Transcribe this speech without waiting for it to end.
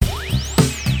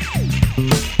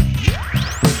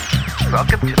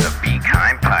Welcome to the Be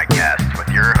Kind podcast with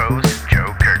your host,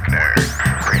 Joe Kirkner,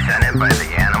 presented by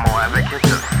the Animal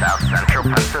Advocates of South Central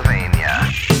Pennsylvania.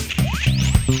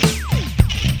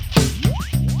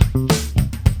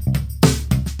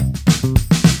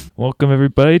 Welcome,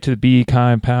 everybody, to the Be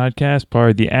Kind podcast, part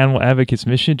of the Animal Advocates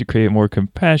mission to create a more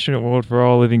compassionate world for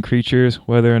all living creatures,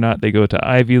 whether or not they go to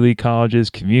Ivy League colleges,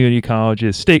 community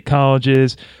colleges, state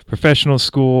colleges, professional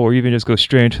school, or even just go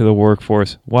straight into the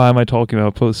workforce. Why am I talking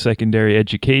about post-secondary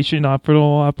education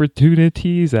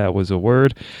opportunities? That was a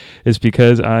word. It's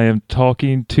because I am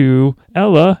talking to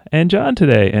Ella and John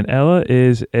today. And Ella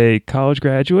is a college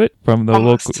graduate from the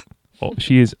local... Oh,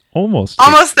 she is almost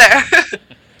there.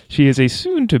 She is a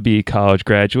soon-to-be college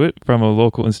graduate from a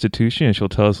local institution, and she'll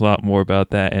tell us a lot more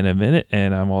about that in a minute.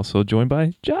 And I'm also joined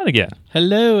by John again.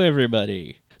 Hello,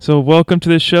 everybody. So welcome to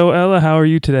the show, Ella. How are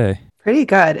you today? Pretty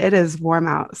good. It is warm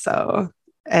out, so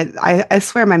I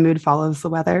swear my mood follows the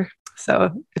weather.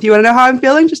 So if you want to know how I'm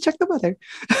feeling, just check the weather.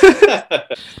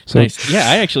 Nice. Yeah,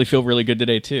 I actually feel really good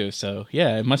today, too. So,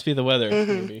 yeah, it must be the weather.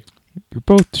 Maybe. You're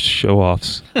both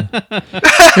show-offs.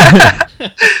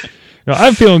 No,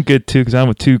 I'm feeling good, too, because I'm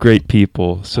with two great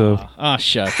people. So,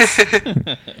 shucks.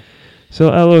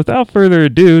 So, Ella, without further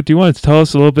ado, do you want to tell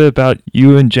us a little bit about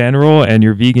you in general and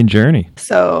your vegan journey?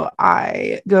 So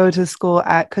I go to school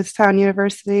at Kutztown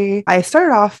University. I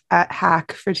started off at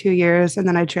Hack for 2 years, and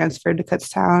then I transferred to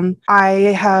Kutztown. I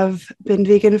have been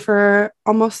vegan for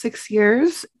almost 6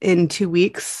 years. In 2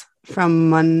 weeks from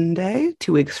Monday,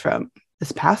 2 weeks from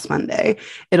this past Monday,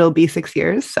 it'll be 6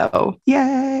 years. So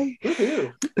yay.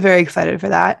 Woo-hoo. Very excited for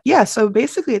that. Yeah. So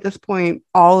basically at this point,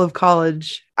 all of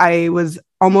college, I was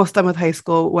almost done with high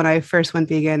school when I first went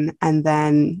vegan. And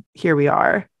then here we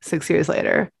are 6 years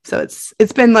later. So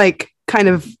it's been like kind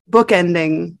of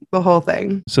bookending the whole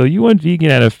thing. So you went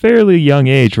vegan at a fairly young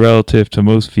age relative to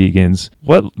most vegans.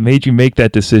 What made you make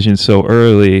that decision so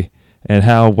early? And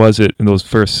how was it in those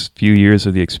first few years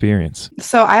of the experience?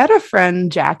 So I had a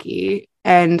friend, Jackie,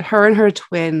 and her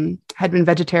twin had been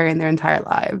vegetarian their entire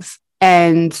lives.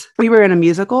 And we were in a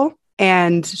musical,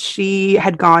 and she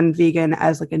had gone vegan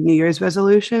as like a New Year's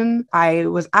resolution. I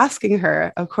was asking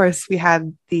her, of course, we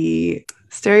had the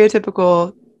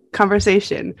stereotypical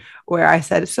conversation where I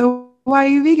said, so why are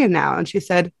you vegan now? And she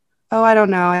said, oh, I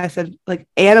don't know. I said, like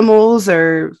animals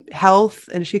or health?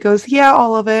 And she goes, yeah,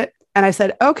 all of it. And I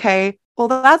said, okay, well,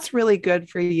 that's really good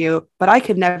for you, but I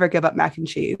could never give up mac and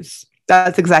cheese.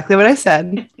 That's exactly what I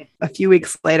said. A few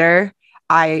weeks later,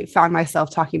 I found myself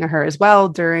talking to her as well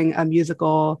during a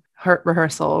musical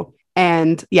rehearsal.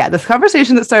 And yeah, this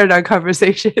conversation that started our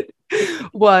conversation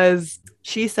was,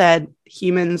 she said,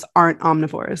 humans aren't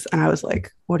omnivores. And I was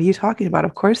like, what are you talking about?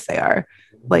 Of course they are.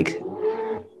 Like,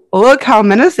 look how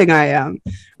menacing I am,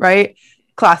 right?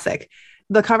 Classic.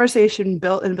 The conversation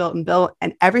built and built and built,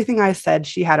 and everything I said,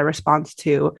 she had a response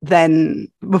to. Then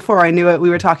before I knew it, we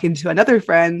were talking to another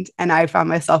friend, and I found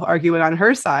myself arguing on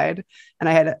her side, and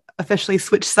I had officially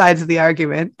switched sides of the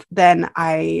argument. Then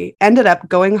I ended up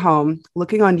going home,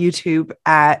 looking on YouTube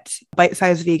at Bite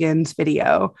Size Vegan's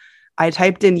video. I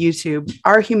typed in YouTube,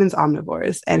 are humans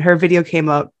omnivores? And her video came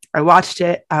up. I watched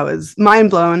it. I was mind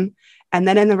blown. And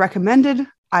then in the recommended,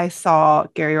 I saw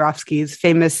Gary Rofsky's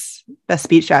famous best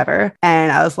speech ever.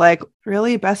 And I was like,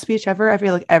 really? Best speech ever? I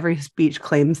feel like every speech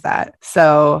claims that.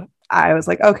 So I was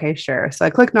like, okay, sure. So I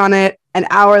clicked on it. An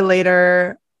hour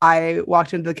later, I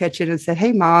walked into the kitchen and said,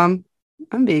 hey, Mom,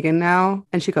 I'm vegan now.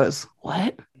 And she goes,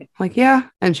 what? I'm like, yeah.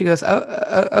 And she goes,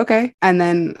 okay. And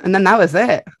then that was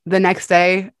it. The next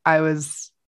day, I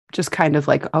was just kind of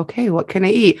like, okay, what can I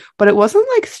eat? But it wasn't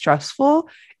like stressful.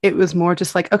 It was more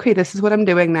just like, okay, this is what I'm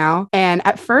doing now. And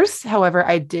at first, however,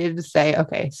 I did say,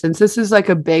 okay, since this is like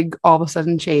a big all of a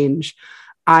sudden change,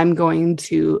 I'm going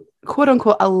to quote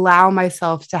unquote allow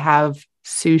myself to have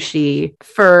sushi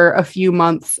for a few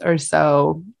months or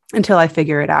so until I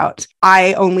figure it out.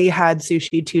 I only had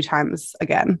sushi 2 times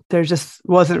again. There just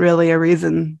wasn't really a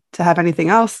reason to have anything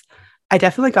else. I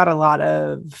definitely got a lot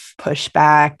of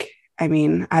pushback. I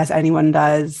mean, as anyone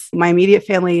does. My immediate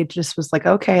family just was like,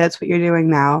 okay, that's what you're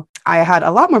doing now. I had a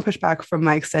lot more pushback from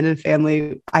my extended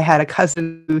family. I had a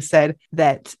cousin who said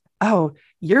that, oh,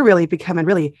 you're really becoming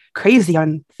really crazy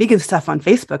on vegan stuff on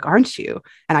Facebook, aren't you?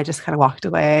 And I just kind of walked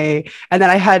away. And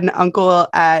then I had an uncle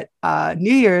at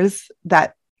New Year's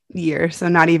that year, so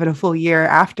not even a full year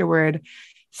afterward,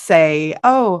 say,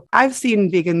 oh, I've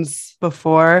seen vegans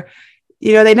before.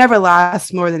 You know, they never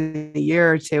last more than a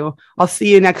year or two. I'll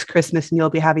see you next Christmas and you'll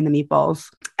be having the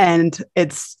meatballs. And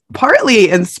it's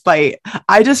partly in spite.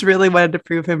 I just really wanted to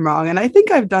prove him wrong. And I think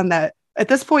I've done that At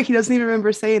this point, he doesn't even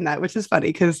remember saying that, which is funny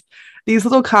because these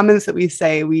little comments that we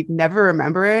say, we never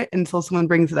remember it until someone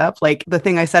brings it up. Like the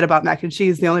thing I said about mac and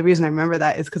cheese, the only reason I remember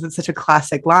that is because it's such a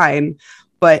classic line.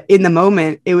 But in the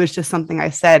moment, it was just something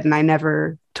I said and I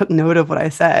never took note of what I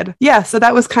said. Yeah, so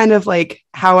that was kind of like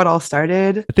how it all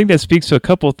started. I think that speaks to a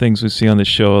couple of things we see on the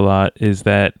show a lot is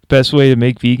that the best way to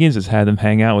make vegans is have them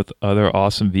hang out with other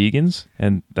awesome vegans.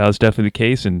 And that was definitely the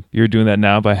case. And you're doing that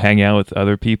now by hanging out with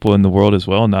other people in the world as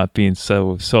well, not being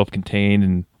so self-contained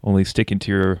and only sticking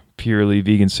to your purely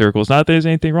vegan circles. Not that there's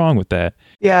anything wrong with that.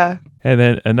 Yeah. And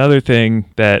then another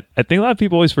thing that I think a lot of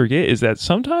people always forget is that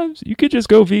sometimes you could just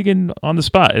go vegan on the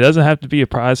spot. It doesn't have to be a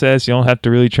process. You don't have to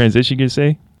really transition. You can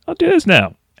say, I'll do this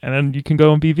now. And then you can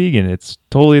go and be vegan. It's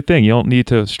totally a thing. You don't need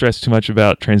to stress too much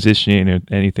about transitioning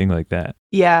or anything like that.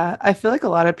 Yeah, I feel like a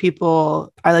lot of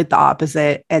people are like the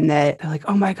opposite and that they're like,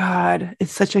 oh my God,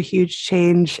 it's such a huge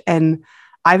change. And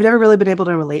I've never really been able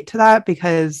to relate to that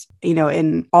because, you know,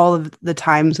 in all of the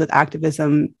times with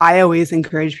activism, I always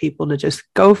encourage people to just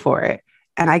go for it.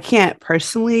 And I can't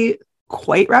personally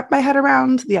quite wrap my head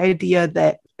around the idea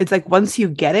that it's like once you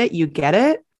get it, you get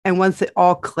it. And once it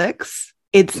all clicks,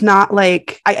 it's not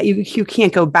like you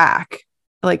can't go back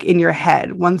like in your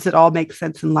head. Once it all makes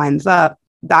sense and lines up,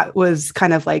 that was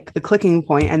kind of like the clicking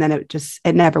point. And then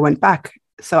it never went back.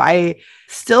 So I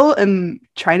still am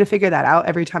trying to figure that out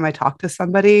every time I talk to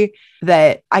somebody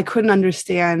that I couldn't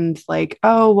understand like,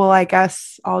 oh, well, I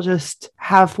guess I'll just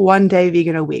have one day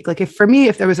vegan a week. Like if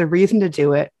there was a reason to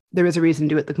do it, there was a reason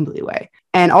to do it the complete way.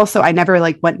 And also I never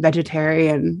like went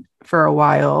vegetarian for a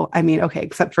while. I mean, okay,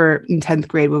 except for in 10th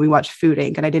grade when we watched Food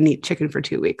Inc. and I didn't eat chicken for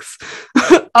 2 weeks.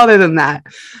 Other than that,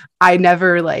 I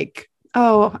never like,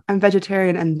 oh, I'm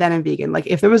vegetarian and then I'm vegan. Like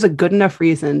if there was a good enough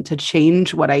reason to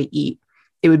change what I eat,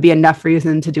 it would be enough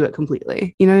reason to do it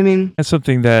completely. You know what I mean? That's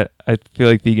something that I feel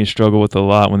like vegans struggle with a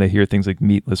lot when they hear things like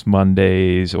meatless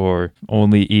Mondays or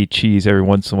only eat cheese every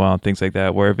once in a while and things like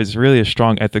that, where if it's really a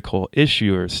strong ethical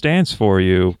issue or stance for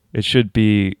you, it should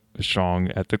be a strong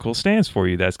ethical stance for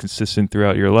you that's consistent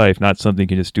throughout your life, not something you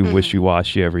can just do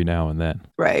wishy-washy every now and then.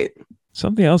 Right.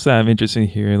 Something else that I'm interested in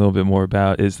hearing a little bit more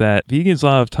about is that vegans a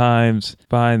lot of times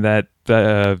find that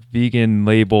the vegan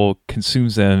label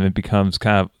consumes them and becomes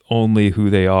kind of only who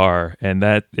they are. And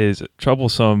that is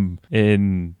troublesome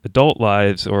in adult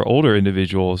lives or older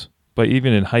individuals. But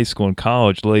even in high school and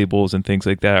college, labels and things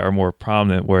like that are more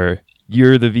prominent where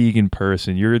you're the vegan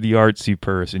person, you're the artsy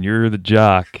person, you're the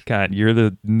jock, you're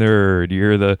the nerd,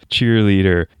 you're the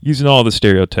cheerleader. Using all the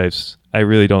stereotypes, I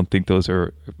really don't think those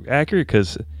are accurate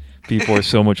because people are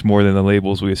so much more than the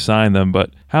labels we assign them. But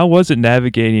how was it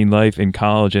navigating life in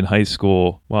college and high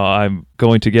school? Well, I'm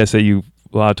going to guess that you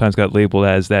a lot of times got labeled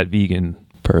as that vegan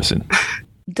person.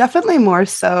 Definitely more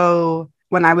so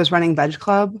when I was running Veg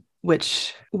Club,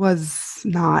 which was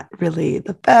not really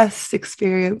the best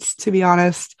experience, to be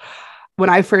honest. When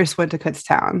I first went to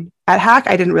Kutztown at Hack,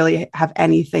 I didn't really have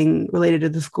anything related to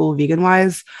the school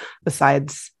vegan-wise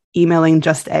besides emailing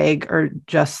Just Egg or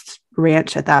Just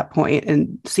Ranch at that point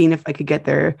and seeing if I could get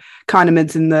their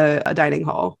condiments in the dining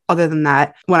hall. Other than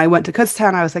that, when I went to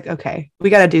Kutztown, I was like, okay, we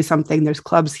got to do something. There's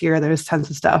clubs here. There's tons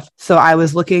of stuff. So I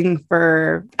was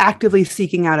actively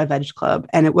seeking out a veg club.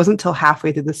 And it wasn't until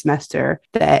halfway through the semester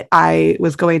that I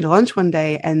was going to lunch one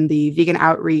day and the vegan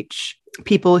outreach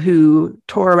people who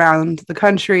tour around the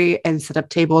country and set up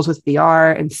tables with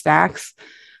VR and snacks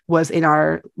was in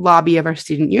our lobby of our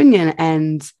student union.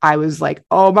 And I was like,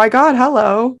 oh my God,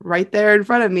 hello, right there in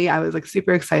front of me. I was like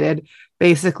super excited,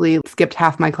 basically skipped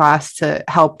half my class to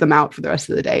help them out for the rest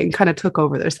of the day and kind of took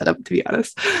over their setup, to be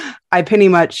honest. I pretty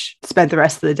much spent the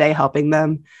rest of the day helping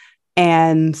them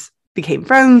and became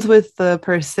friends with the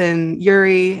person,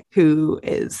 Yuri, who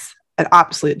is an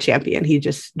absolute champion. He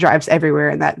just drives everywhere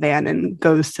in that van and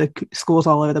goes to schools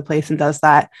all over the place and does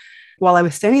that. While I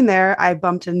was standing there, I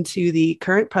bumped into the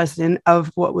current president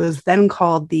of what was then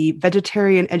called the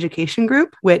Vegetarian Education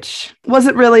Group, which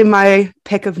wasn't really my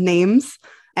pick of names.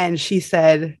 And she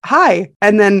said, hi.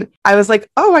 And then I was like,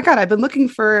 oh my God, I've been looking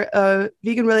for a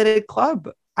vegan related club.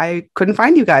 I couldn't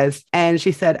find you guys. And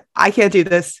she said, I can't do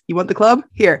this. You want the club?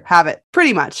 Here, have it.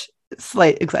 Pretty much.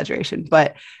 Slight exaggeration.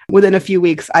 But within a few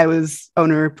weeks, I was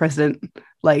owner, president,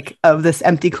 of this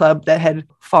empty club that had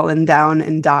fallen down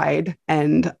and died.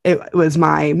 And it was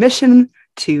my mission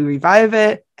to revive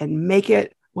it and make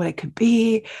it what it could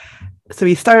be. So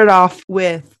we started off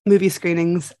with movie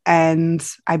screenings, and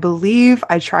I believe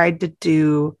I tried to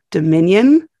do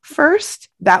Dominion first.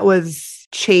 That was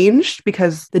changed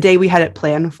because the day we had it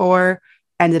planned for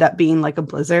ended up being like a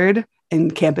blizzard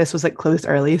and campus was closed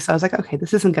early. So I was like, okay,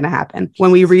 this isn't going to happen.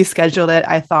 When we rescheduled it,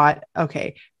 I thought,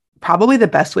 okay, probably the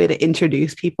best way to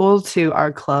introduce people to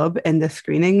our club and the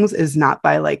screenings is not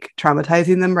by like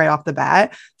traumatizing them right off the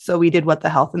bat. So we did What the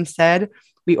Health instead.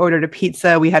 We ordered a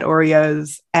pizza, we had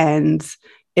Oreos, and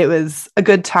it was a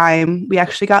good time. We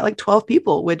actually got like 12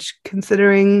 people, which,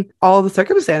 considering all the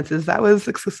circumstances, that was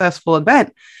a successful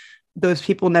event. Those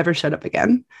people never showed up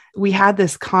again. We had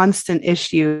this constant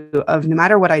issue of no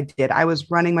matter what I did, I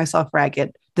was running myself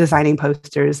ragged, designing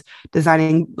posters,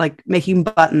 designing, like making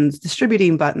buttons,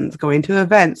 distributing buttons, going to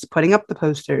events, putting up the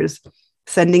posters,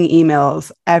 sending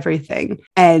emails, everything.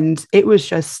 And it was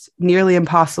just nearly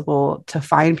impossible to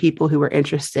find people who were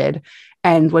interested.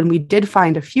 And when we did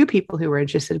find a few people who were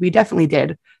interested, we definitely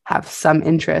did have some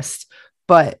interest,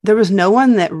 but there was no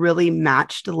one that really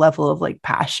matched the level of like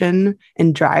passion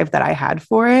and drive that I had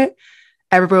for it.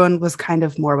 Everyone was kind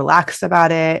of more relaxed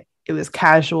about it. It was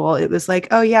casual. It was like,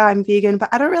 oh yeah, I'm vegan, but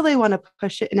I don't really want to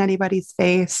push it in anybody's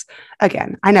face.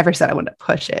 Again, I never said I want to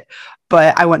push it,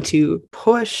 but I want to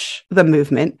push the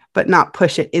movement, but not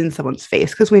push it in someone's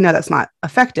face, because we know that's not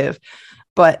effective.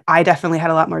 But I definitely had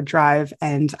a lot more drive,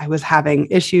 and I was having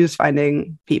issues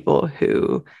finding people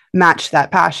who matched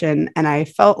that passion. And I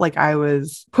felt like I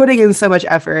was putting in so much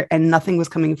effort and nothing was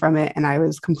coming from it. And I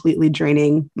was completely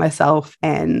draining myself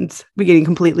and beginning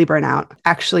completely burnt out.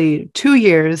 Actually, 2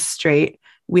 years straight,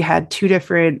 we had 2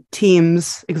 different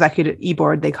teams, executive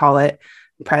e-board, they call it,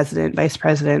 president, vice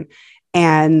president.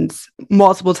 And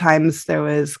multiple times there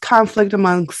was conflict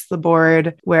amongst the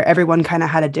board where everyone kind of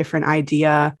had a different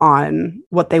idea on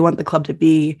what they want the club to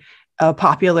be. A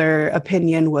popular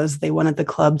opinion was they wanted the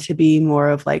club to be more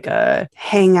of like a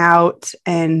hangout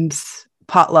and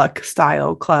potluck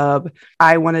style club.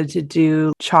 I wanted to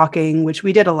do chalking, which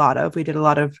we did a lot of. We did a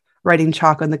lot of writing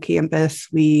chalk on the campus.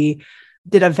 We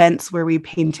did events where we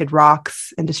painted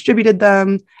rocks and distributed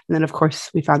them. And then, of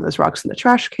course, we found those rocks in the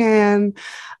trash can.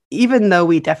 Even though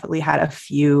we definitely had a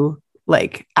few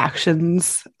like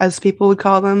actions, as people would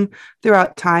call them,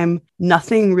 throughout time,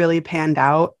 nothing really panned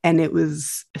out. And it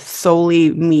was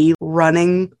solely me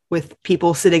running with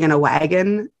people sitting in a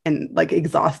wagon and like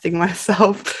exhausting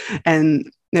myself.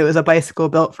 And it was a bicycle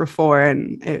built for 4,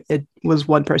 and it was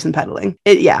one person pedaling.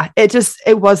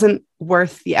 It wasn't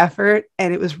worth the effort.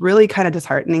 And it was really kind of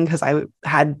disheartening because I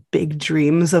had big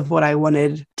dreams of what I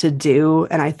wanted to do.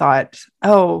 And I thought,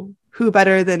 oh, who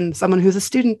better than someone who's a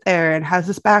student there and has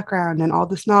this background and all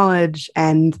this knowledge?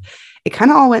 And it kind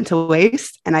of all went to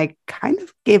waste. And I kind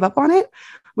of gave up on it,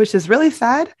 which is really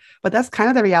sad, but that's kind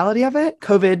of the reality of it.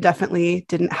 COVID definitely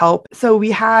didn't help. So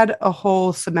we had a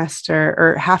whole semester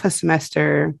or half a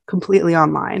semester completely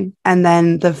online. And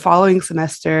then the following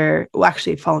semester, well,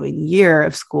 actually following year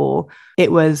of school,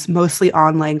 it was mostly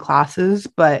online classes,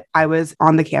 but I was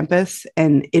on the campus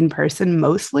and in person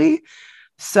mostly.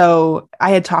 So I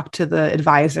had talked to the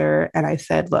advisor and I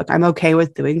said, look, I'm okay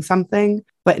with doing something,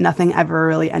 but nothing ever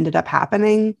really ended up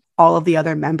happening. All of the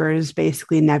other members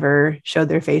basically never showed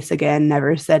their face again,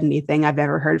 never said anything. I've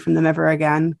never heard from them ever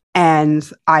again. And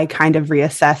I kind of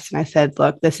reassessed and I said,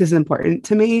 look, this is important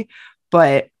to me,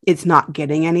 but it's not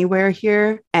getting anywhere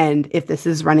here. And if this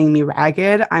is running me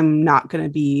ragged, I'm not going to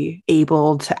be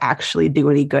able to actually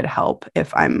do any good help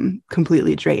if I'm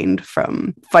completely drained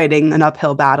from fighting an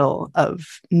uphill battle of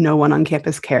no one on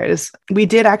campus cares. We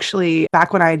did actually,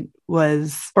 back when I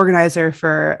was organizer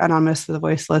for Anonymous for the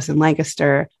Voiceless in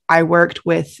Lancaster, I worked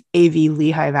with AV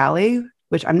Lehigh Valley,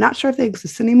 which I'm not sure if they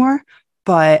exist anymore.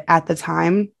 But at the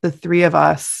time, the 3 of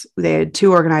us, they had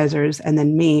 2 organizers and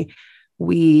then me,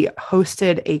 we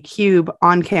hosted a cube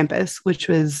on campus, which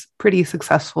was pretty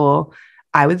successful,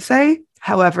 I would say.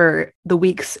 However, the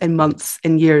weeks and months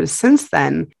and years since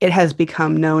then, it has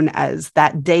become known as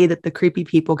that day that the creepy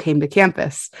people came to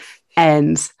campus.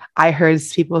 And I heard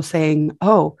people saying,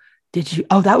 oh,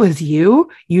 that was you?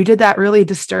 You did that really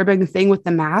disturbing thing with the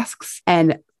masks?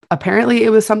 And apparently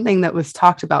it was something that was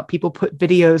talked about. People put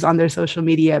videos on their social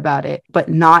media about it, but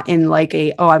not in like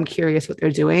I'm curious what they're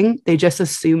doing. They just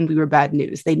assumed we were bad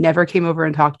news. They never came over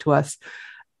and talked to us.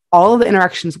 All of the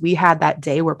interactions we had that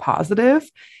day were positive.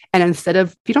 And instead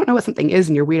of, if you don't know what something is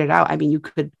and you're weirded out, I mean, you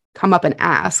could come up and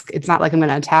ask. It's not like I'm going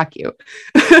to attack you.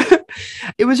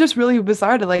 It was just really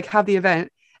bizarre to like have the event.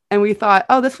 And we thought,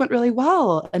 oh, this went really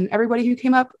well. And everybody who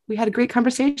came up, we had great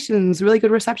conversations, really good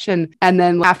reception. And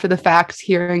then after the fact,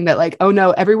 hearing that like, oh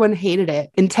no, everyone hated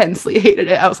it, intensely hated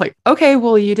it. I was like, okay,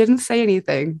 well, you didn't say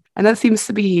anything. And that seems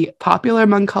to be popular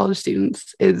among college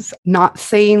students, is not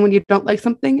saying when you don't like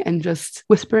something and just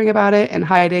whispering about it and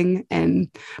hiding. And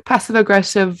passive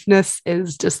aggressiveness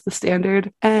is just the standard.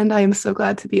 And I am so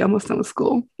glad to be almost done with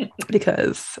school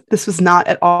because this was not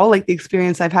at all like the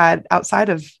experience I've had outside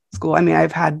of school. I mean,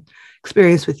 I've had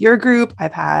experience with your group.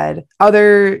 I've had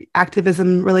other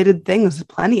activism related things,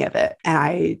 plenty of it. And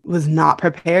I was not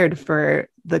prepared for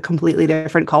the completely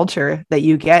different culture that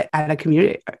you get at a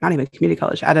community, not even community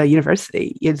college, at a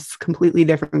university. It's completely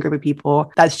different group of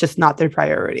people. That's just not their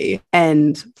priority.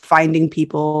 And finding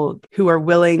people who are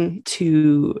willing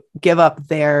to give up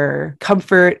their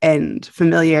comfort and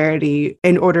familiarity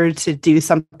in order to do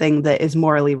something that is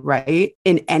morally right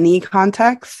in any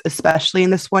context, especially in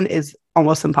this one, is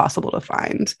almost impossible to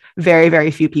find. Very,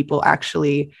 very few people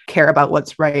actually care about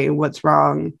what's right and what's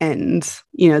wrong and,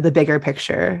 the bigger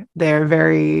picture. They're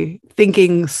very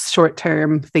thinking short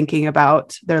term, thinking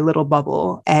about their little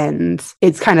bubble. And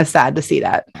it's kind of sad to see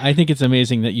that. I think it's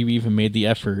amazing that you even made the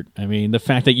effort. I mean, the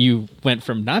fact that you went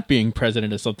from not being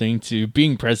president of something to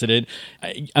being president,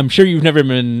 I'm sure you've never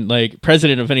been like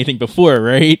president of anything before,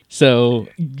 right? So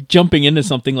jumping into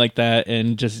something like that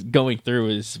and just going through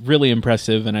is really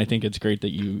impressive. And I think it's great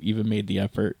that you even made the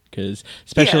effort because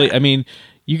especially, I mean,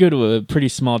 you go to a pretty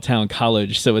small town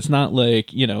college, so it's not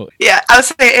like, Yeah, I would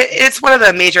say it's one of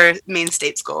the major main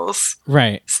state schools.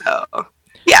 Right. So,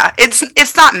 yeah,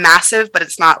 it's not massive, but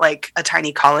it's not like a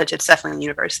tiny college. It's definitely a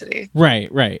university.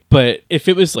 Right. But if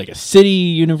it was like a city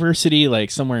university,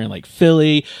 like somewhere in like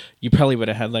Philly, you probably would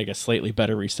have had like a slightly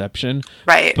better reception.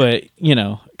 Right. But,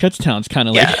 Kutztown's kind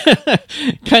of like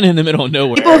kind of in the middle of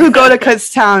nowhere. People who go to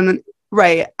Kutztown,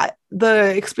 right.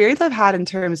 The experience I've had in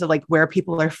terms of like where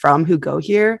people are from who go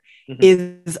here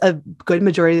is a good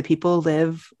majority of the people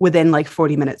live within like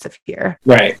 40 minutes of here.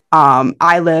 Right.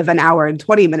 I live an hour and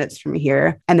 20 minutes from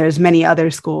here, and there's many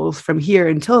other schools from here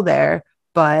until there,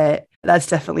 but that's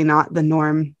definitely not the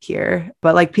norm here.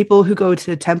 But like people who go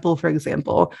to Temple, for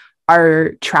example,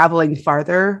 are traveling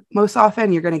farther most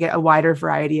often. You're going to get a wider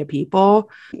variety of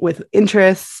people with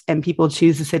interests, and people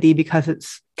choose the city because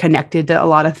it's connected to a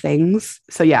lot of things.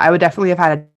 So yeah, I would definitely have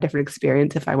had a different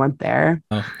experience if I went there.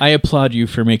 I applaud you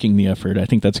for making the effort. I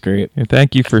think that's great. And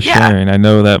thank you for sharing. I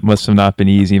know that must have not been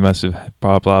easy, must have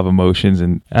brought up a lot of emotions,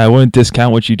 and I wouldn't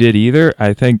discount what you did either.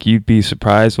 I think you'd be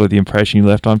surprised with the impression you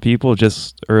left on people.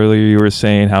 Just earlier you were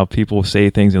saying how people say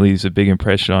things and leaves a big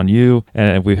impression on you,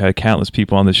 and we've had countless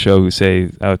people on the show who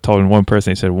say, I told one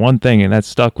person, they said one thing and that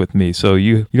stuck with me. So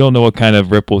you don't know what kind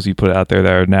of ripples you put out there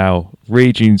that are now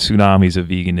raging tsunamis of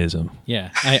veganism.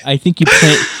 Yeah, I think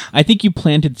you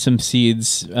planted some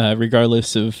seeds,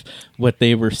 regardless of what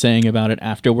they were saying about it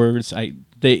afterwards.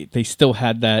 They still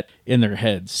had that in their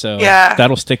heads, so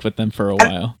that'll stick with them for a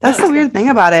while. That's the weird thing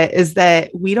about it, is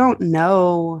that we don't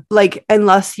know, like,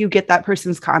 unless you get that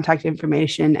person's contact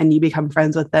information and you become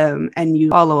friends with them and you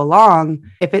follow along.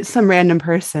 If it's some random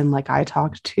person, like I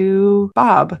talked to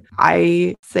Bob,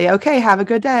 I say, okay, have a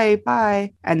good day,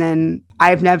 bye. And then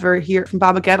I've never hear from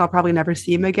Bob again. I'll probably never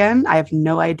see him again. I have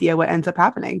no idea what ends up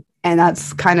happening. And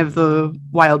that's kind of the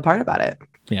wild part about it.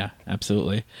 Yeah,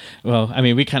 absolutely. Well, I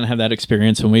mean, we kind of have that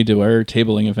experience when we do our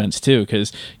tabling events too,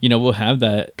 because, we'll have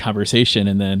that conversation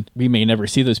and then we may never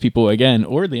see those people again,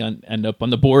 or they end up on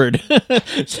the board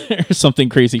or something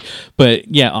crazy. But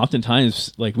yeah,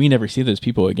 oftentimes, like, we never see those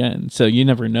people again. So you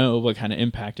never know what kind of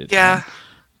impact it's had.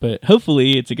 But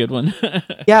hopefully it's a good one.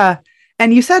 Yeah.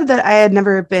 And you said that I had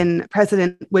never been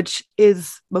president, which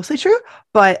is mostly true,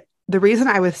 but the reason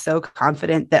I was so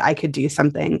confident that I could do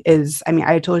something is, I mean,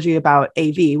 I told you about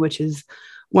AV, which is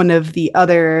one of the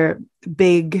other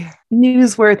big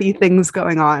newsworthy things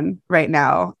going on right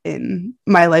now in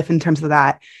my life in terms of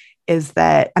that, is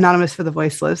that Anonymous for the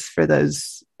Voiceless, for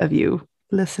those of you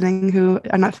listening who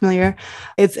are not familiar,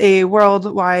 it's a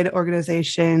worldwide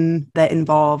organization that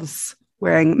involves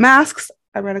wearing masks.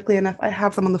 Ironically enough, I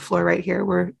have them on the floor right here.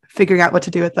 We're figuring out what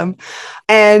to do with them.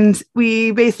 And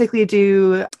we basically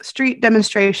do street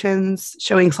demonstrations,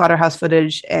 showing slaughterhouse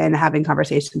footage and having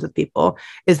conversations with people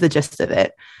is the gist of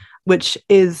it, which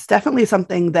is definitely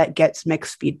something that gets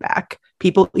mixed feedback.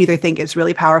 People either think it's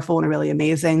really powerful and really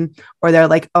amazing, or they're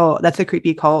like, oh, that's a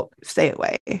creepy cult, stay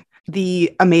away.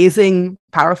 The amazing,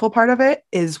 powerful part of it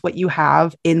is what you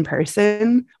have in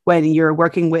person when you're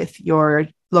working with your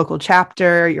local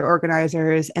chapter, your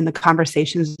organizers, and the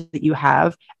conversations that you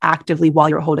have actively while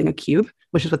you're holding a cube,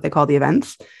 which is what they call the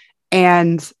events.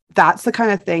 And that's the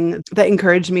kind of thing that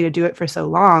encouraged me to do it for so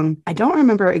long. I don't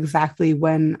remember exactly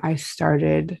when I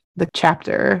started the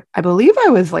chapter. I believe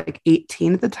I was like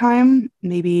 18 at the time,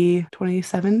 maybe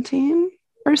 2017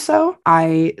 or so.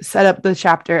 I set up the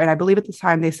chapter, and I believe at the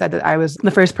time they said that I was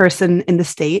the first person in the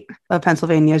state of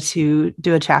Pennsylvania to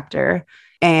do a chapter.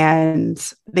 And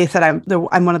they said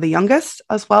I'm one of the youngest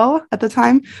as well at the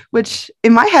time, which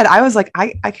in my head, I was like,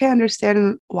 I can't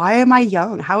understand. Why am I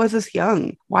young? How is this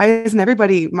young? Why isn't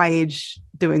everybody my age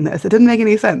doing this. It didn't make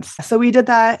any sense. So we did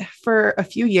that for a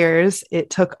few years. It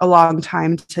took a long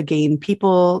time to gain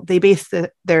people. They based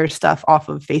their stuff off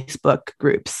of Facebook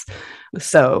groups.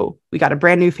 So we got a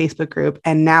brand new Facebook group.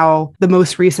 And now the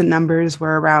most recent numbers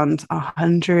were around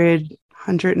 100,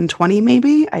 120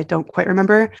 maybe. I don't quite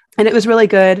remember. And it was really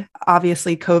good.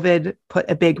 Obviously, COVID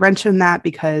put a big wrench in that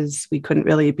because we couldn't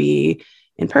really be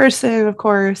in person, of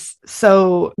course.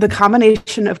 So the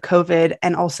combination of COVID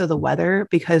and also the weather,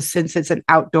 because since it's an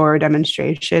outdoor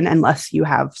demonstration, unless you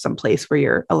have some place where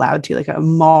you're allowed to, like a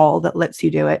mall that lets you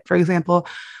do it, for example,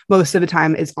 most of the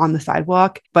time it's on the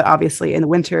sidewalk. But obviously in the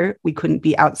winter, we couldn't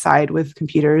be outside with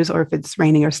computers or if it's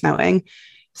raining or snowing.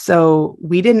 So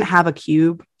we didn't have a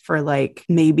cube for like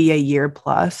maybe a year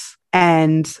plus.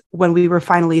 And when we were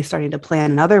finally starting to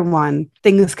plan another one,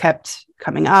 things kept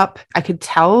coming up. I could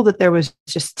tell that there was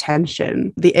just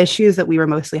tension. The issues that we were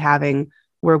mostly having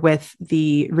were with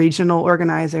the regional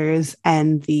organizers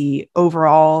and the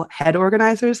overall head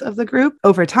organizers of the group.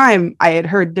 Over time, I had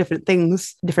heard different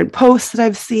things, different posts that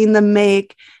I've seen them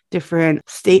make, different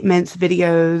statements,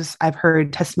 videos. I've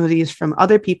heard testimonies from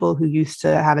other people who used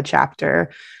to have a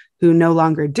chapter who no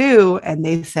longer do. And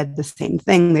they said the same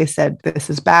thing. They said,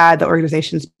 this is bad. The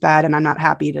organization's bad. And I'm not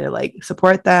happy to like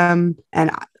support them.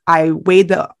 And I weighed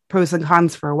the pros and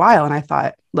cons for a while. And I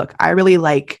thought, look, I really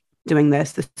like doing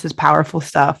this. This is powerful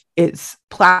stuff. It's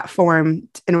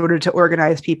platformed in order to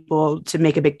organize people to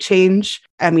make a big change.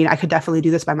 I mean, I could definitely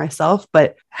do this by myself,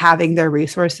 but having their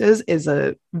resources is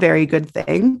a very good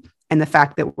thing. And the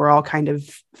fact that we're all kind of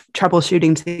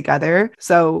troubleshooting together.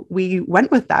 So we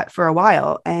went with that for a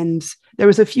while. And there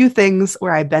was a few things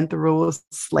where I bent the rules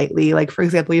slightly. Like, for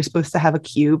example, you're supposed to have a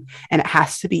cube and it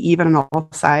has to be even on all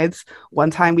sides.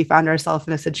 One time we found ourselves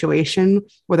in a situation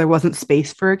where there wasn't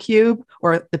space for a cube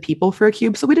or the people for a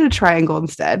cube. So we did a triangle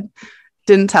instead.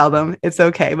 Didn't tell them it's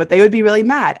okay, but they would be really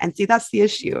mad. And see, that's the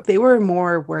issue. They were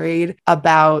more worried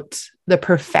about the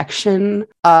perfection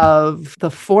of the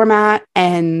format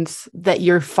and that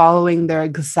you're following their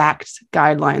exact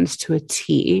guidelines to a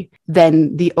T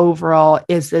than the overall,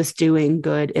 is this doing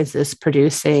good? Is this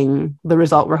producing the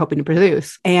result we're hoping to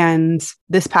produce? And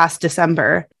this past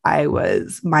December, I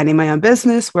was minding my own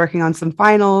business, working on some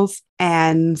finals,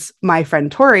 and my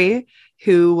friend Tori,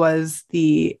 who was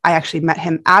I actually met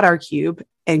him at our cube,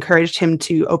 encouraged him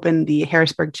to open the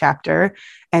Harrisburg chapter.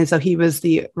 And so he was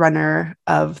the runner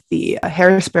of the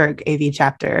Harrisburg AV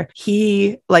chapter.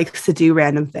 He likes to do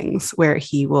random things where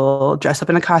he will dress up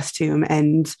in a costume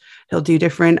and he'll do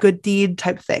different good deed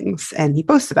type things. And he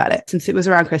posts about it. Since it was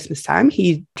around Christmas time,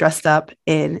 he dressed up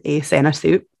in a Santa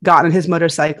suit, got on his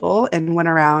motorcycle and went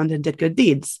around and did good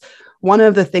deeds. One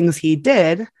of the things he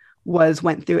did was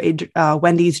went through a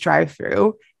Wendy's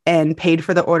drive-through and paid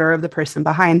for the order of the person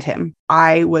behind him.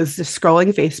 I was just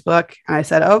scrolling Facebook and I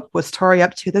said, oh, what's Tori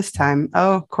up to this time?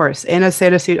 Oh, of course, in a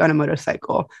Santa suit on a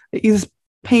motorcycle. He's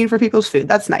paying for people's food.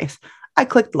 That's nice. I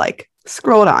clicked like,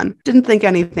 scrolled on, didn't think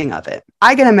anything of it.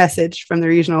 I get a message from the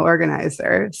regional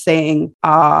organizer saying,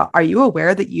 are you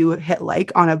aware that you hit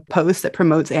like on a post that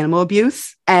promotes animal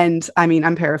abuse? And I mean,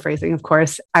 I'm paraphrasing, of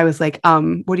course. I was like,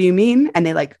 what do you mean? And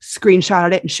they like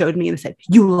screenshotted it and showed me and said,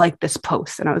 you like this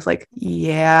post. And I was like,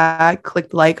 yeah, I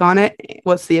clicked like on it.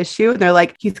 What's the issue? And they're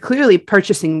like, he's clearly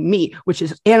purchasing meat, which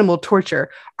is animal torture.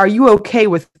 Are you okay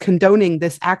with condoning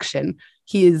this action?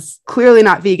 He is clearly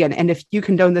not vegan. And if you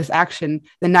condone this action,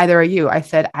 then neither are you. I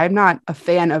said, I'm not a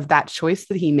fan of that choice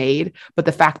that he made, but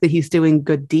the fact that he's doing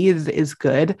good deeds is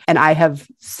good. And I have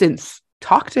since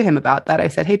talked to him about that. I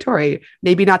said, hey, Tori,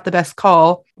 maybe not the best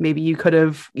call. Maybe you could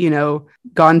have,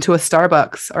 gone to a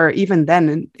Starbucks, or even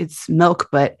then it's milk,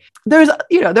 but there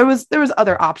was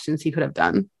other options he could have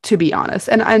done, to be honest.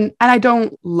 And I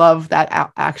don't love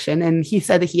that action. And he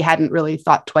said that he hadn't really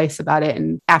thought twice about it.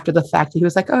 And after the fact, he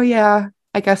was like, oh yeah,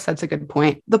 I guess that's a good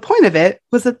point. The point of it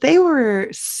was that they were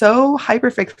so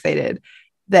hyperfixated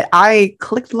that I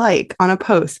clicked like on a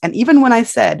post. And even when I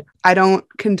said, I don't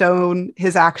condone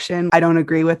his action, I don't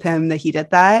agree with him that he did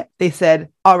that, they said,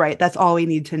 all right, that's all we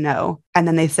need to know. And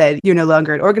then they said, you're no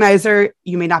longer an organizer.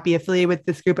 You may not be affiliated with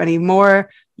this group anymore.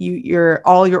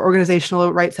 All your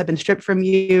organizational rights have been stripped from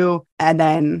you, and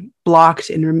then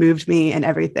blocked and removed me and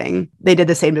everything. They did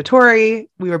the same to Tori.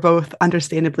 We were both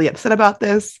understandably upset about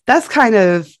this. That's kind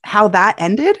of how that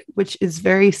ended, which is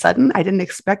very sudden. I didn't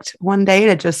expect one day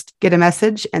to just get a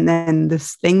message, and then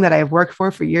this thing that I've worked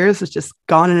for years was just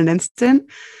gone in an instant.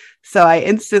 So I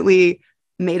instantly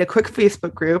made a quick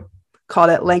Facebook group, called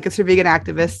it Lancaster Vegan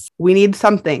Activists. We need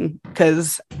something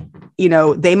because,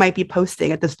 they might be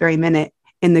posting at this very minute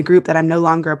in the group that I'm no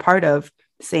longer a part of,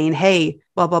 saying, hey,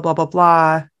 blah, blah, blah, blah,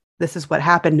 blah. this is what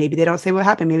happened. Maybe they don't say what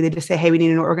happened. Maybe they just say, hey, we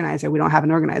need an organizer. We don't have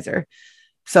an organizer.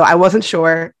 So I wasn't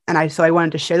sure. And I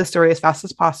wanted to share the story as fast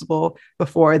as possible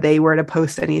before they were to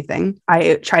post anything.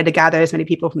 I tried to gather as many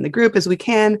people from the group as we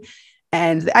can.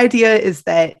 And the idea is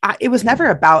that it was never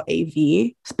about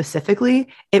AV specifically.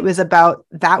 It was about,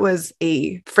 that was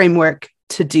a framework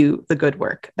to do the good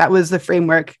work. That was the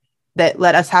framework that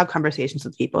let us have conversations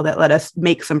with people, that let us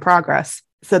make some progress.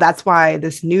 So that's why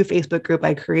this new Facebook group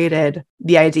I created,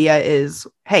 the idea is,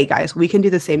 hey guys, we can do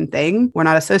the same thing. We're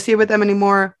not associated with them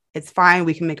anymore. It's fine.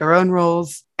 We can make our own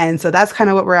rules. And so that's kind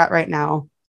of what we're at right now.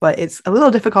 But it's a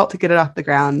little difficult to get it off the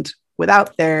ground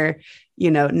without their,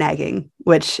 nagging,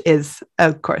 which is,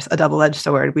 of course, a double-edged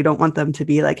sword. We don't want them to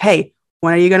be like, hey,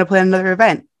 when are you going to plan another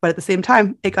event? But at the same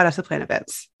time, it got us to plan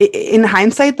events. In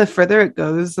hindsight, the further it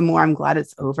goes, the more I'm glad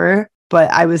it's over. But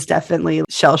I was definitely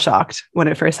shell-shocked when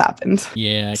it first happened.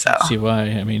 Yeah, I can see why.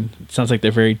 I mean, it sounds like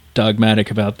they're very dogmatic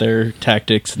about their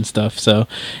tactics and stuff. So,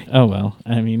 oh well.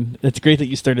 I mean, it's great that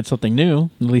you started something new.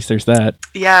 At least there's that.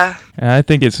 Yeah. And I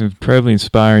think it's incredibly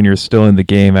inspiring. You're still in the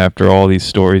game after all these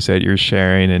stories that you're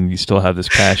sharing, and you still have this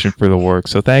passion for the work.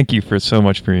 So thank you for so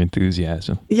much for your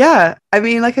enthusiasm. Yeah. I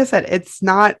mean, like I said, it's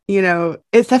not,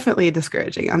 it's definitely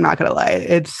discouraging. I'm not going to lie.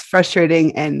 It's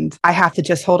frustrating. And I have to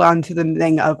just hold on to the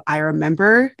thing of, I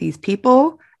remember these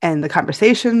people and the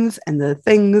conversations and the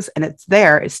things, and it's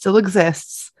there. It still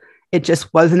exists. It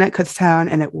just wasn't at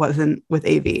Kutztown and it wasn't with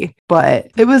AV,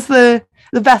 but it was the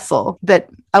vessel that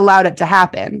allowed it to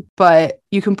happen. But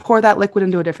you can pour that liquid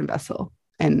into a different vessel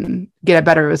and get a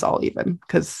better result even,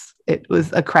 because it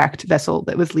was a cracked vessel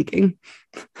that was leaking.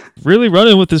 Really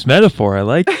running with this metaphor. I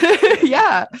like.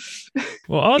 Yeah.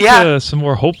 Well, on to some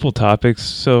more hopeful topics.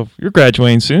 So you're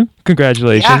graduating soon.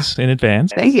 Congratulations in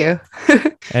advance. Thank you.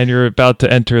 And you're about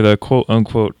to enter the quote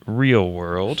unquote real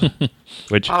world,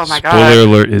 which, oh my spoiler God,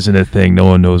 alert, isn't a thing. No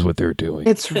one knows what they're doing.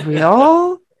 It's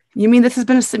real? You mean this has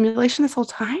been a simulation this whole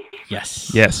time?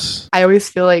 Yes. I always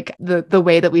feel like the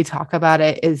way that we talk about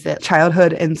it is that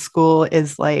childhood in school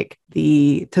is like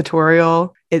the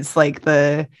tutorial. It's like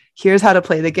here's how to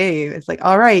play the game. It's like,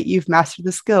 all right, you've mastered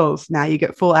the skills. Now you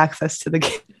get full access to the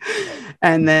game.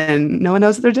 And then no one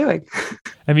knows what they're doing.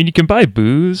 I mean, you can buy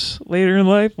booze later in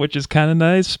life, which is kind of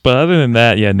nice. But other than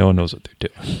that, no one knows what they're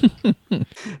doing.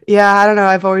 Yeah, I don't know.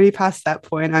 I've already passed that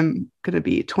point. I'm going to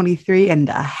be 23 and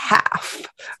a half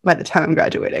by the time I'm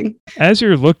graduating. As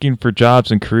you're looking for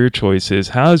jobs and career choices,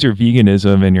 how is your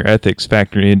veganism and your ethics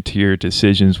factored into your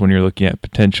decisions when you're looking at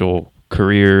potential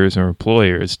careers or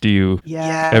employers? Do you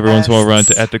every once in a while run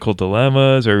into ethical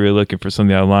dilemmas, or are you looking for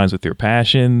something that aligns with your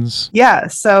passions? Yeah,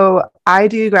 so I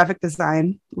do graphic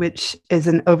design, which is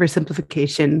an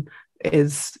oversimplification,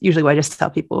 is usually what I just tell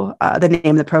people. The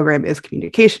name of the program is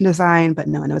communication design, but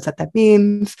no one knows what that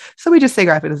means. So we just say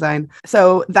graphic design.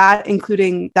 So that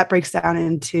breaks down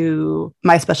into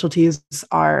my specialties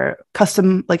are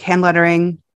custom, like hand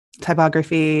lettering,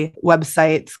 typography,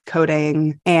 websites,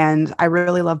 coding, and I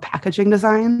really love packaging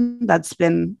design. That's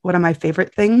been one of my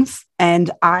favorite things.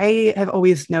 And I have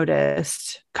always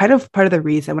noticed kind of part of the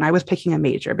reason when I was picking a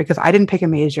major, because I didn't pick a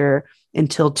major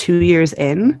until 2 years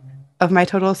in of my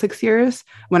total of 6 years.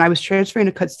 When I was transferring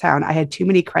to Kutztown, I had too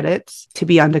many credits to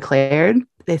be undeclared.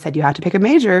 They said, you have to pick a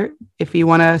major if you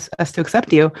want us to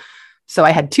accept you. So I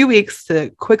had 2 weeks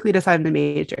to quickly decide on a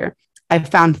major. I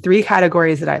found 3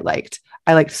 categories that I liked.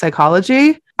 I liked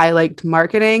psychology, I liked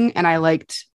marketing, and I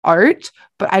liked art,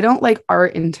 but I don't like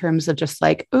art in terms of just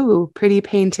like, ooh, pretty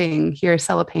painting, here,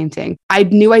 sell a painting. I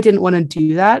knew I didn't want to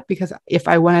do that because if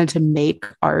I wanted to make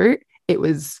art, it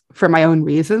was for my own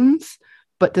reasons.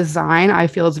 But design, I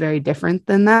feel, is very different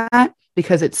than that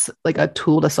because it's like a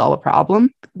tool to solve a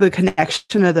problem. The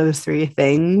connection of those 3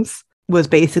 things was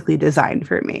basically designed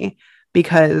for me.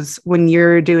 Because when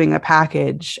you're doing a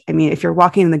package, I mean, if you're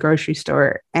walking in the grocery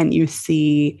store and you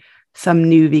see some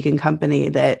new vegan company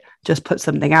that just put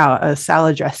something out, a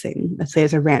salad dressing, let's say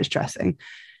it's a ranch dressing,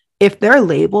 if their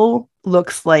label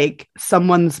looks like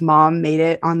someone's mom made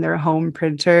it on their home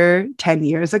printer 10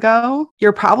 years ago,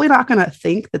 you're probably not going to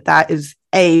think that that is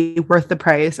A, worth the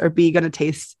price, or B, going to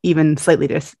taste even slightly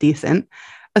decent,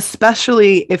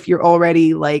 especially if you're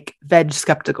already like veg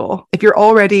skeptical. If you're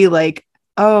already like,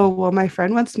 oh, well, my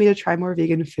friend wants me to try more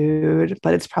vegan food,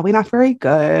 but it's probably not very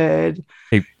good.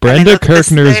 Hey, Brenda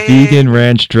Kirkner's vegan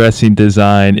ranch dressing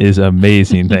design is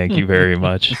amazing. Thank you very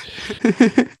much.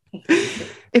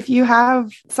 If you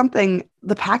have something,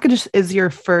 the package is your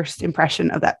first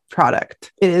impression of that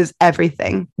product. It is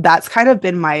everything. That's kind of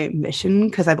been my mission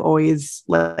because I've always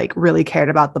like really cared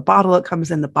about the bottle it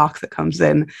comes in, the box it comes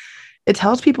in. it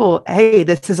tells people, hey,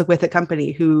 this is a with a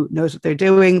company who knows what they're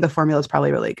doing. The formula is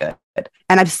probably really good.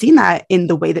 And I've seen that in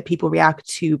the way that people react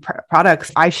to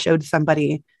products. I showed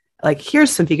somebody, like,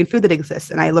 here's some vegan food that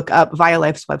exists. And I look up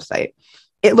Violife's website.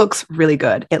 It looks really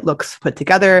good. It looks put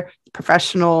together,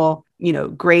 professional,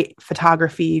 great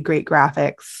photography, great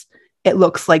graphics. It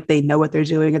looks like they know what they're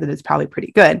doing and that it's probably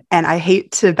pretty good. And I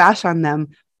hate to bash on them,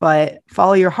 but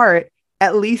follow your heart.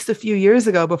 At least a few years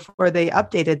ago, before they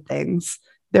updated things,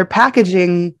 their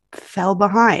packaging fell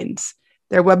behind.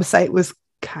 Their website was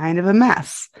kind of a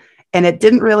mess. And it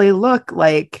didn't really look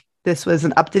like this was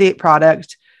an up-to-date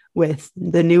product with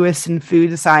the newest in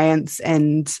food science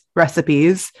and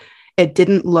recipes. It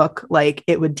didn't look like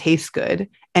it would taste good.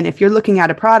 And if you're looking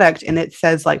at a product and it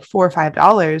says like $4 or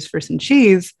 $5 for some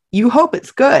cheese, you hope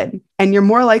it's good. And you're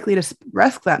more likely to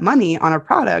risk that money on a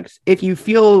product if you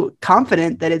feel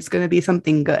confident that it's going to be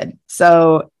something good.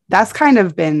 So that's kind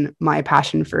of been my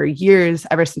passion for years,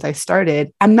 ever since I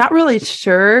started. I'm not really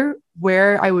sure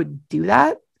where I would do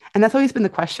that. And that's always been the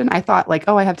question. I thought like,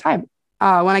 oh, I have time.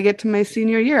 When I get to my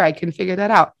senior year, I can figure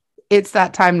that out. It's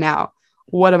that time now.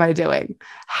 What am I doing?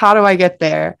 How do I get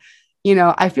there?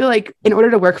 I feel like in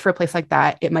order to work for a place like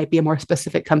that, it might be a more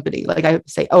specific company. Like I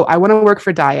say, oh, I want to work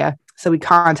for Daya. So we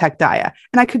contact Daya.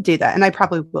 And I could do that. And I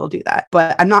probably will do that.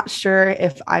 But I'm not sure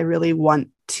if I really want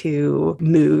to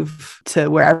move to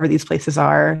wherever these places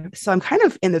are. So I'm kind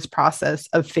of in this process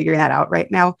of figuring that out right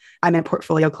now. I'm in a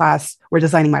portfolio class. We're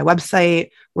designing my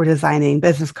website. We're designing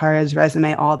business cards,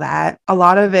 resume, all that. A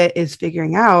lot of it is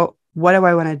figuring out, what do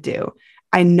I want to do?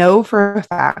 I know for a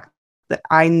fact that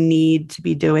I need to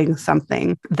be doing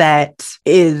something that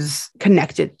is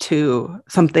connected to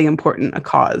something important, a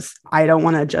cause. I don't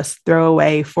want to just throw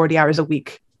away 40 hours a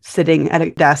week sitting at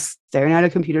a desk, staring at a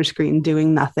computer screen,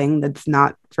 doing nothing that's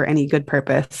not for any good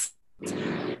purpose.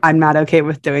 I'm not okay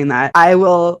with doing that. I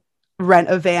will rent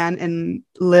a van and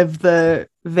live the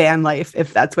van life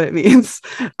if that's what it means.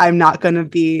 I'm not going to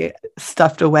be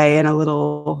stuffed away in a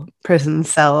little prison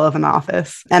cell of an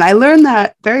office. And I learned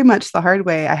that very much the hard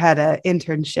way. I had an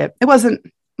internship. It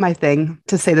wasn't my thing,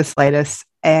 to say the slightest.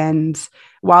 And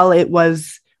while it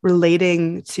was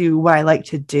relating to what I like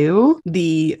to do,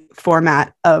 the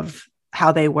format of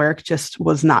how they work just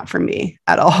was not for me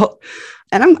at all.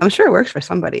 And I'm sure it works for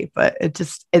somebody, but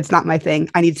it's not my thing.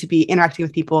 I need to be interacting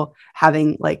with people,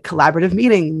 having like collaborative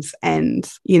meetings and,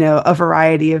 a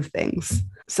variety of things.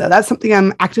 So that's something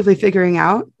I'm actively figuring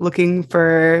out, looking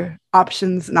for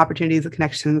options and opportunities and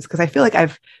connections, because I feel like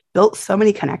I've built so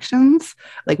many connections,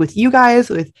 like with you guys,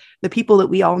 with the people that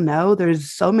we all know.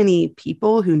 There's so many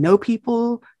people who know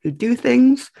people who do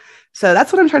things. So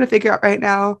that's what I'm trying to figure out right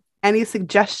now. Any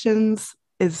suggestions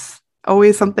is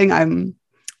always something I'm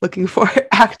looking for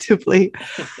actively.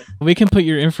 We can put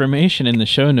your information in the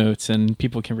show notes and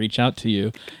people can reach out to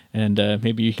you, and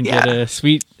maybe you can get a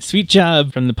sweet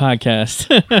job from the podcast.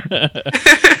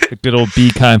 A good old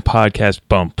Be Kind podcast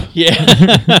bump. Yeah.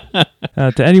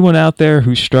 To anyone out there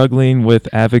who's struggling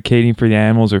with advocating for the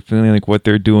animals or feeling like what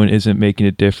they're doing isn't making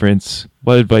a difference,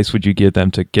 what advice would you give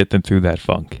them to get them through that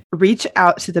funk? Reach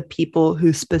out to the people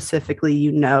who specifically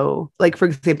Like, for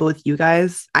example, with you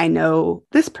guys, I know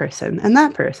this person and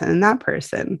that person and that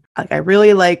person. Like, I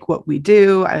really like what we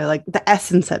do. I like the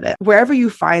essence of it. Wherever you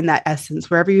find that essence,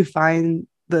 wherever you find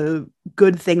the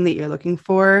good thing that you're looking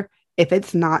for, if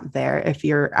it's not there, if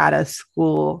you're at a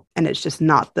school and it's just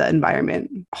not the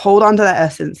environment, hold on to that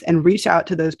essence and reach out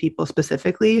to those people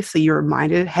specifically so you're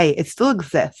reminded, hey, it still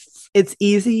exists. It's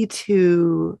easy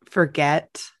to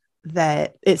forget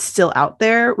that it's still out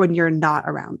there when you're not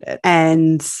around it.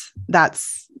 And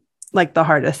that's like the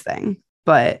hardest thing.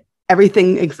 But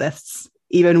everything exists,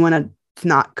 even when it's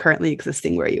not currently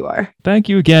existing where you are. Thank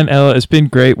you again, Ella. It's been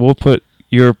great. We'll put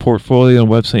your portfolio and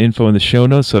website info in the show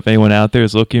notes. So if anyone out there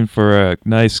is looking for a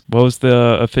nice, what was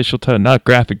the official title? Not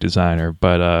graphic designer,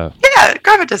 but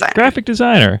graphic designer. Graphic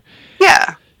designer.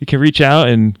 Yeah. You can reach out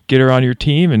and get her on your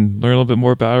team and learn a little bit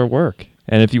more about her work.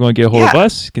 And if you want to get a hold of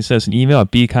us, you can send us an email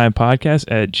at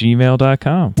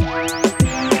bekindpodcast@gmail.com.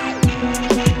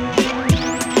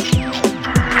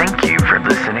 Thank you for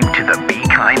listening to the Be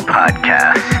Kind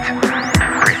podcast,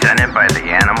 presented by the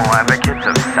Animal Advocates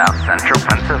of South Central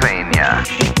Pennsylvania.